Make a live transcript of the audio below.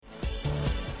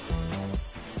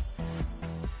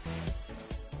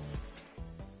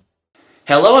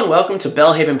Hello and welcome to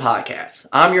Bellhaven Podcast.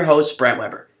 I'm your host, Brent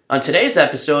Weber. On today's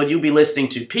episode, you'll be listening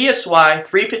to PSY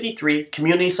 353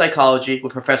 Community Psychology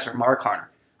with Professor Mark Harner.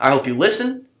 I hope you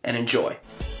listen and enjoy.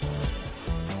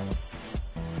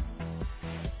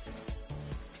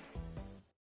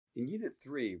 In Unit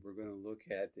 3, we're going to look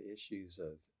at the issues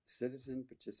of citizen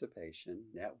participation,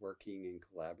 networking, and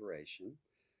collaboration,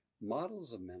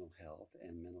 models of mental health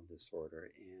and mental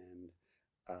disorder, and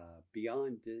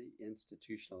beyond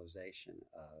deinstitutionalization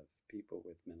of people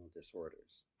with mental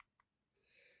disorders.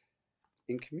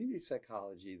 In community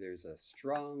psychology, there's a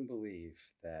strong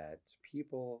belief that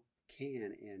people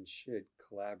can and should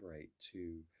collaborate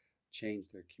to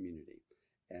change their community.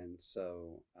 And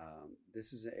so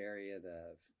this is an area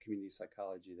of community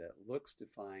psychology that looks to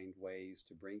find ways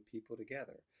to bring people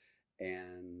together.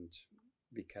 And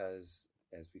because,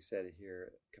 as we said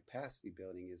here, capacity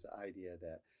building is the idea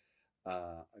that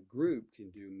a group can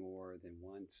do more than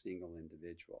one single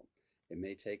individual. It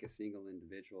may take a single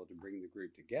individual to bring the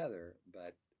group together,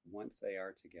 but once they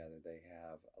are together, they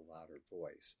have a louder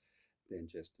voice than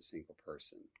just a single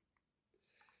person.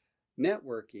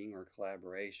 Networking or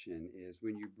collaboration is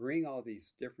when you bring all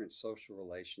these different social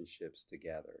relationships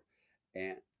together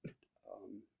and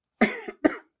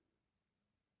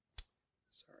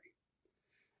sorry.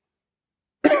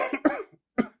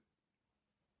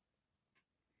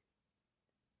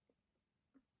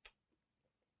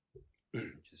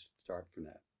 Just start from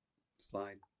that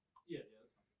slide. Yeah.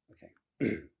 Okay.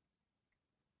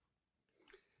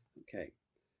 Okay.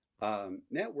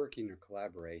 Networking or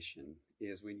collaboration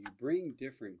is when you bring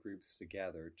different groups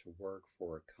together to work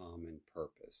for a common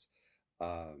purpose.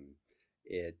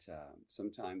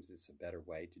 Sometimes it's a better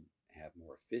way to have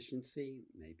more efficiency,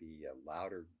 maybe a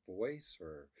louder voice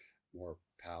or more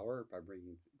power by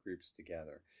bringing groups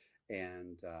together.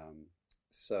 And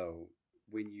so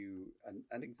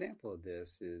an example of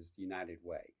this is United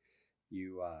Way.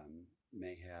 You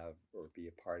may have or be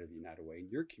a part of United Way in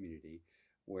your community,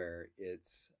 where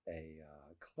it's a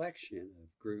collection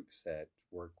of groups that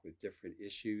work with different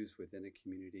issues within a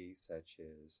community, such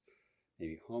as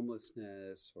maybe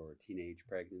homelessness or teenage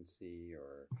pregnancy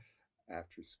or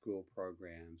after-school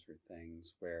programs or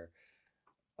things where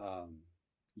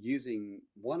using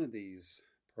one of these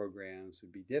programs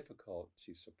would be difficult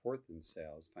to support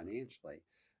themselves financially,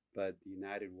 but the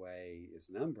United Way is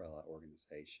an umbrella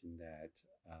organization that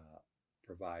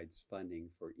provides funding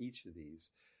for each of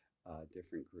these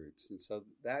different groups. And so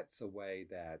that's a way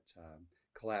that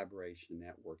collaboration and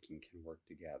networking can work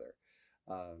together.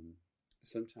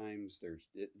 Sometimes there's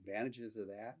advantages of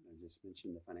that. I just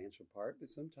mentioned the financial part, but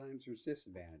sometimes there's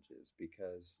disadvantages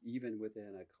because even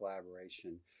within a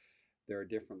collaboration, there are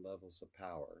different levels of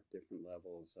power, different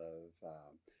levels of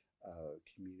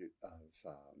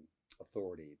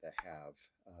authority that have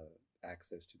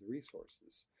access to the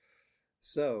resources.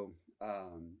 So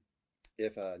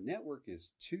if a network is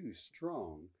too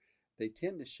strong, they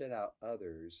tend to shut out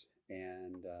others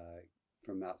and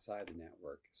from outside the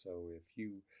network. So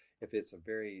if it's a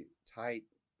very tight,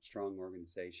 strong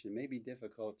organization, it may be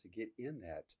difficult to get in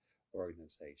that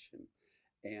organization.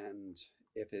 And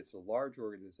if it's a large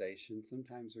organization,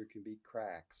 sometimes there can be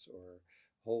cracks or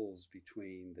holes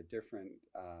between the different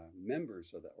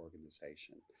members of the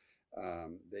organization.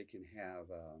 They can have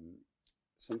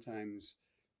sometimes,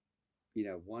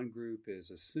 one group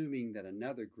is assuming that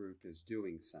another group is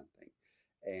doing something,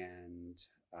 and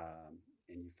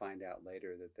you find out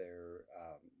later that there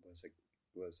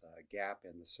was a gap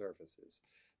in the services.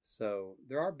 So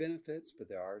there are benefits, but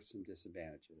there are some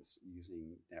disadvantages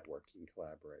using networking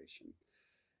collaboration.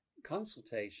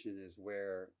 Consultation is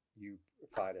where you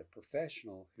find a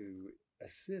professional who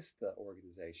assists the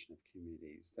organization of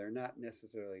communities. They're not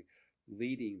necessarily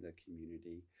leading the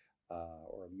community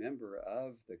or a member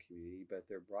of the community, but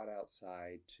they're brought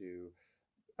outside to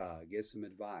give some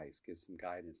advice, give some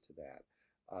guidance to that.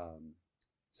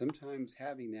 Sometimes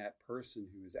having that person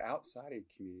who is outside of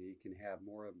the community can have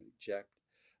more of an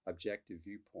objective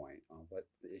viewpoint on what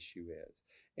the issue is.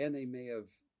 And they may have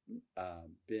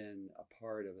been a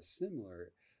part of a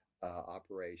similar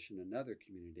operation in another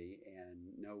community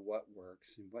and know what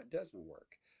works and what doesn't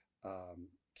work.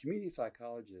 Community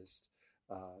psychologists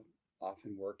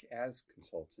often work as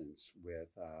consultants with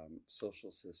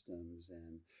social systems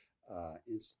and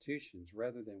institutions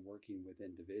rather than working with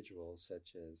individuals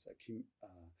such as a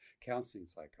counseling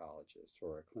psychologist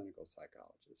or a clinical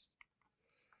psychologist.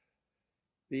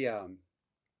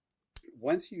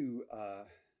 Once you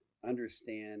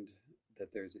understand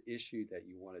that there's an issue that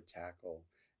you want to tackle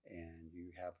and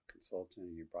you have a consultant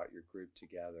and you brought your group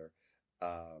together,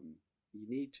 you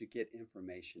need to get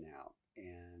information out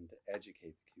and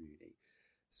educate the community.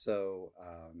 So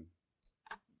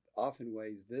often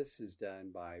ways this is done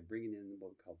by bringing in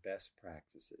what we call best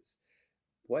practices.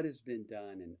 What has been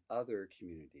done in other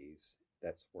communities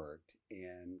that's worked,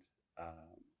 and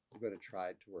we're going to try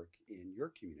it to work in your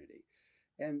community.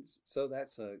 And so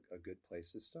that's a good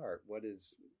place to start. What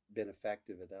has been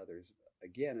effective at others?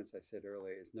 Again, as I said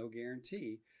earlier, it's no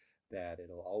guarantee that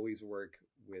it'll always work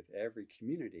with every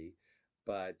community,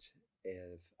 but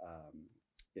if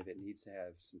it needs to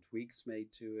have some tweaks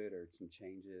made to it or some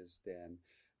changes, then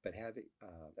but having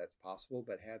that's possible.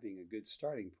 But having a good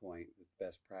starting point with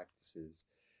best practices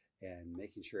and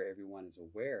making sure everyone is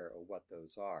aware of what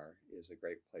those are is a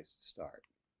great place to start.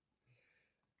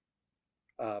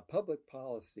 Public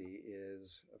policy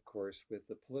is, of course, with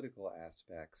the political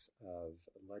aspects of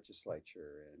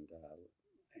legislature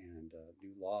and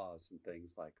new laws and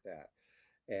things like that.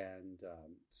 And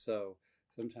so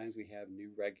sometimes we have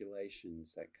new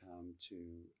regulations that come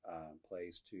to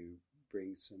place to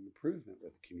bring some improvement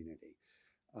with the community.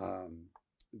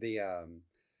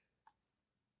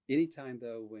 Anytime,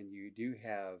 though, when you do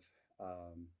have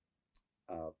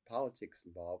politics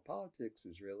involved, politics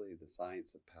is really the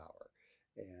science of power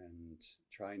and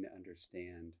trying to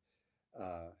understand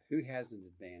who has an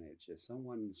advantage. If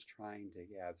someone's trying to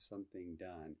have something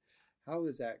done, how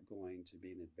is that going to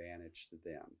be an advantage to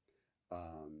them?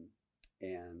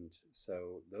 And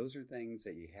so those are things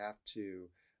that you have to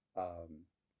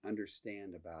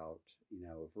understand about,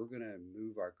 if we're going to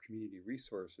move our community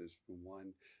resources from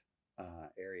one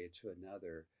area to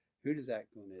another, who does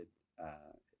that going to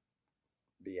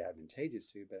be advantageous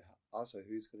to, but also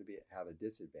who's going to have a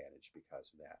disadvantage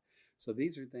because of that. So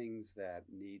these are things that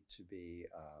need to be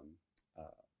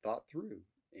thought through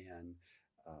and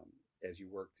as you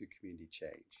work through community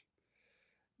change.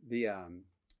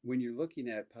 When you're looking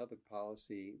at public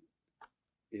policy,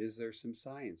 is there some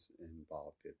science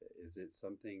involved with it? Is it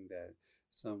something that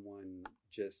someone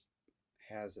just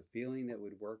has a feeling that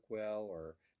would work well,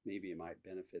 or maybe it might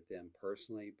benefit them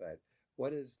personally, but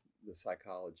what does the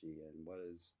psychology and what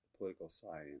does the political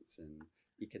science and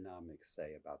economics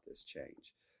say about this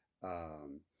change?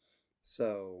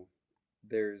 So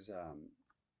there's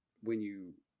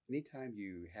anytime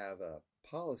you have a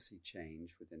policy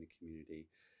change within a community,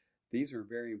 these are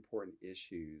very important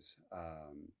issues,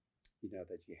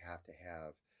 that you have to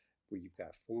have, where you've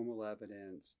got formal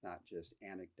evidence, not just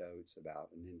anecdotes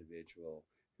about an individual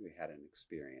who had an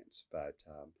experience, but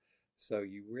so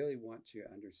you really want to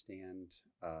understand,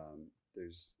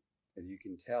 as you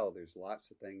can tell, there's lots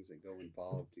of things that go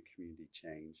involved in community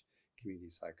change, community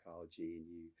psychology, and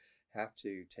you have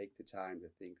to take the time to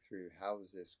think through how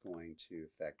is this going to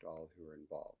affect all who are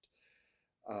involved.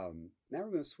 Now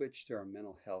we're going to switch to our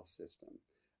mental health system.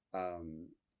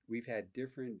 We've had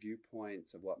different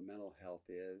viewpoints of what mental health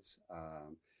is.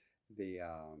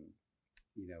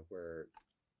 Where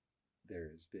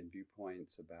there's been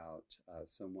viewpoints about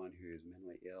someone who is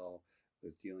mentally ill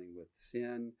was dealing with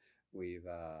sin. We've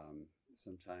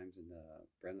sometimes in the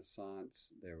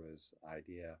Renaissance, there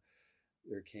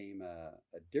came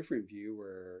a different view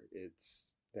where it's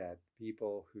that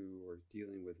people who were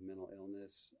dealing with mental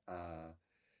illness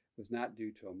was not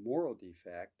due to a moral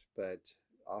defect, but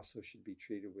also should be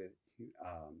treated with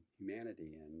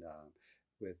humanity and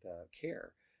with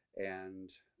care. And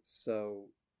so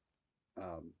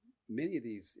many of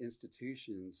these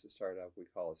institutions that started off, we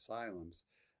call asylums,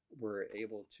 were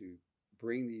able to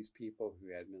bring these people who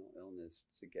had mental illness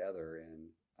together,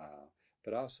 and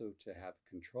but also to have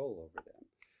control over them.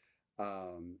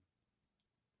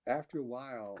 After a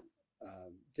while,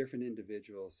 different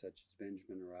individuals such as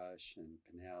Benjamin Rush and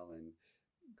Pinnell and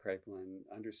Kraepelin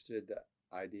understood the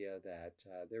idea that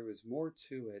there was more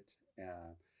to it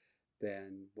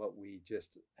than what we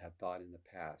just have thought in the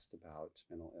past about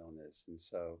mental illness. And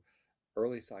so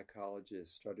early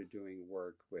psychologists started doing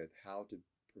work with how to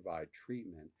provide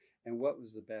treatment and what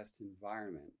was the best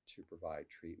environment to provide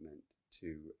treatment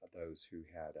to those who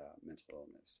had mental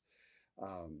illness.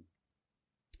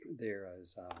 There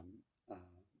is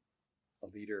a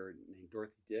leader named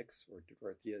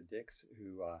Dorothea Dix,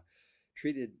 who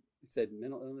said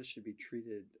mental illness should be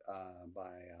treated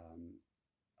by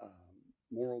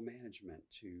moral management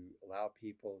to allow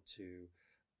people to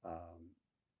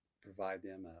provide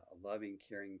them a loving,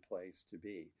 caring place to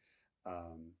be.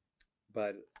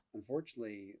 But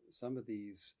unfortunately, some of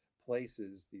these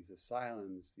places, these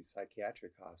asylums, these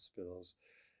psychiatric hospitals,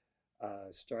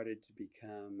 started to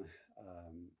become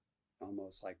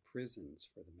almost like prisons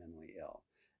for the mentally ill.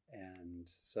 And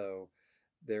so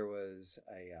there was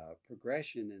a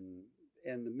progression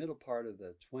in the middle part of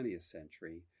the 20th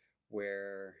century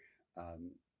where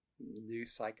new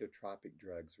psychotropic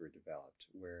drugs were developed,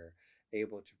 were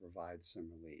able to provide some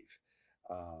relief.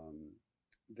 Um,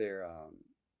 there,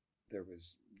 there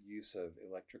was use of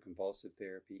electroconvulsive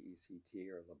therapy, ECT,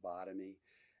 or lobotomy,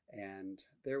 and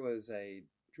there was a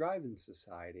drive in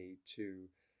society to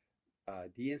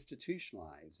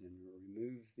deinstitutionalize and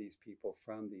remove these people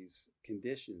from these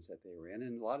conditions that they were in.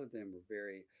 And a lot of them were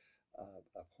very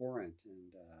abhorrent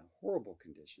and horrible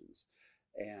conditions,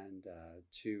 and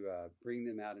to bring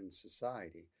them out in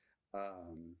society.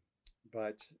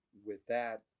 But with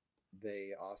that,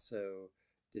 they also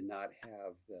did not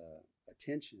have the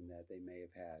attention that they may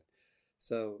have had.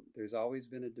 So there's always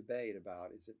been a debate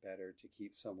about, is it better to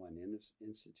keep someone in this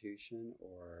institution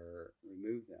or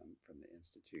remove them from the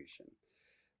institution?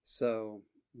 So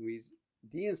we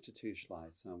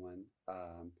deinstitutionalize someone,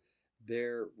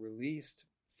 they're released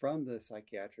from the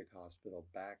psychiatric hospital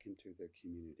back into their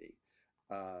community.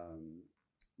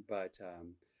 But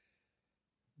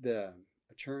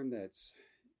a term that's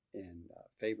in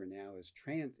favor now is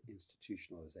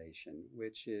trans-institutionalization,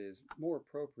 which is more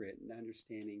appropriate in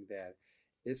understanding that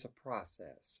it's a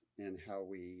process in how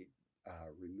we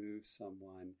remove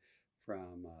someone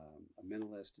from a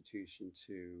mental institution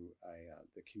to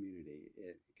the community.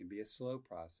 It can be a slow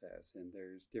process, and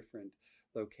there's different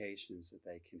locations that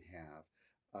they can have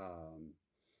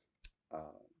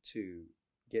to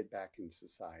get back in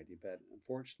society. But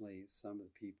unfortunately, some of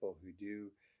the people who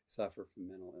do suffer from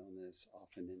mental illness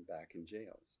often end back in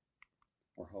jails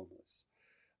or homeless.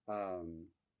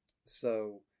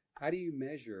 So how do you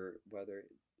measure whether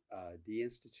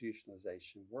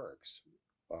deinstitutionalization works?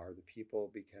 Are the people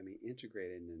becoming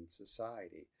integrated in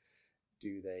society?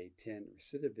 Do they tend,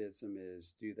 recidivism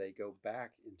is, do they go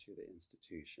back into the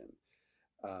institution?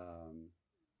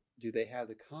 Do they have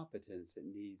the competence that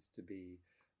needs to be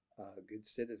good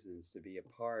citizens to be a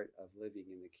part of living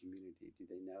in the community? Do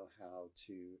they know how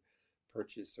to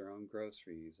purchase their own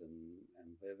groceries and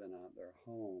live in their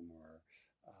home, or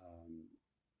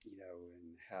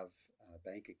and have a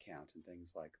bank account and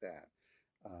things like that?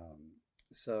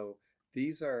 So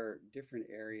these are different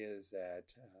areas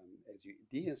that, as you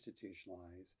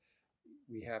deinstitutionalize,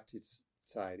 we have to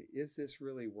decide, is this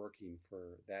really working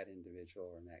for that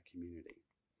individual or in that community?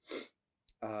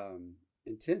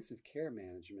 Intensive care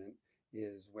management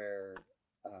is where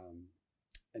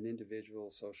an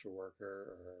individual social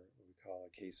worker, or what we call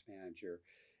a case manager,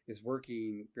 is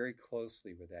working very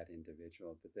closely with that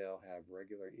individual, that they'll have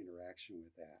regular interaction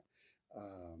with that.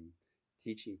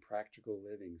 Teaching practical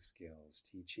living skills,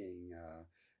 teaching,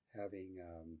 having,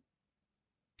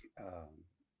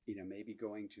 maybe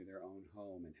going to their own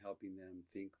home and helping them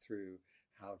think through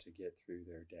how to get through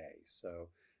their day. So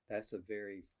that's a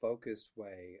very focused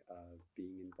way of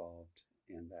being involved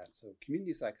in that. So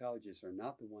community psychologists are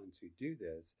not the ones who do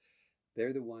this.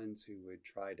 They're the ones who would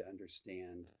try to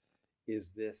understand,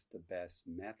 is this the best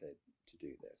method to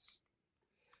do this?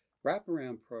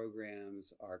 Wraparound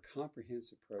programs are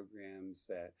comprehensive programs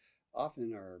that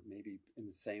often are maybe in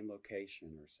the same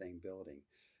location or same building,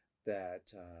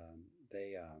 that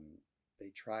they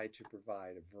try to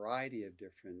provide a variety of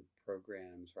different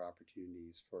programs or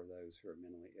opportunities for those who are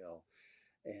mentally ill,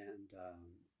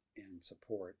 and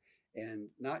support, and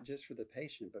not just for the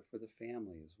patient but for the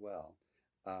family as well.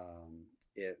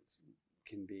 It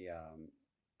can be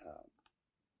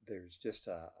there's just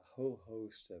a whole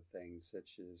host of things,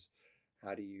 such as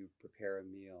how do you prepare a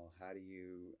meal, how do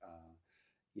you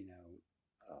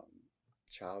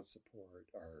child support,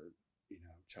 or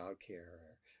child care,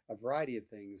 or a variety of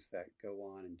things that go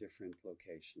on in different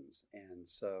locations. And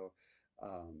so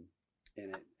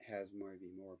and it has maybe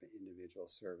more of an individual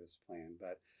service plan.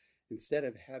 But instead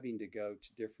of having to go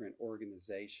to different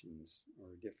organizations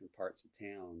or different parts of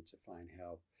town to find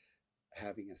help,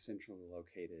 having a centrally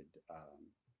located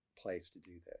place to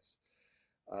do this.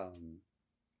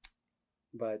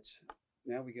 But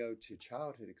now we go to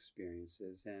childhood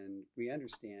experiences, and we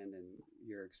understand, and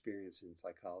your experience in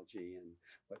psychology and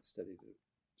what's studied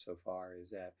so far is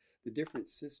that the different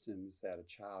systems that a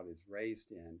child is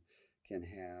raised in can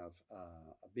have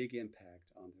a big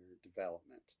impact on their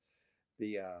development.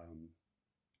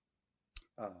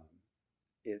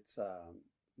 It's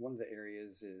one of the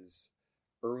areas is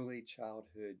early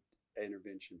childhood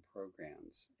intervention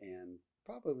programs, and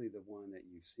probably the one that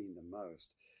you've seen the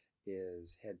most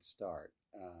is Head Start.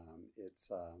 It's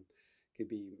could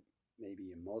be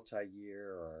maybe a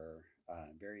multi-year or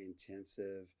very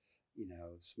intensive,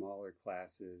 smaller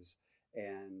classes,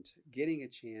 and getting a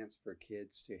chance for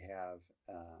kids to have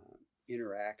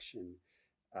interaction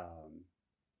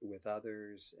with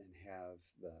others, and have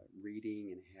the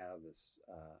reading, and have this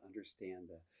understand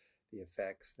the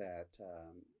effects that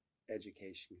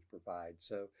education can provide.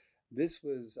 So this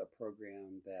was a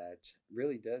program that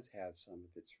really does have some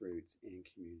of its roots in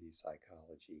community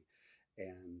psychology,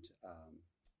 and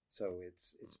so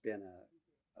it's been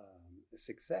a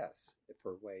success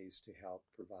for ways to help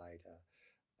provide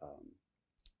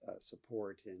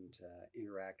support and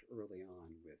interact early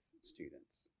on with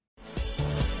students.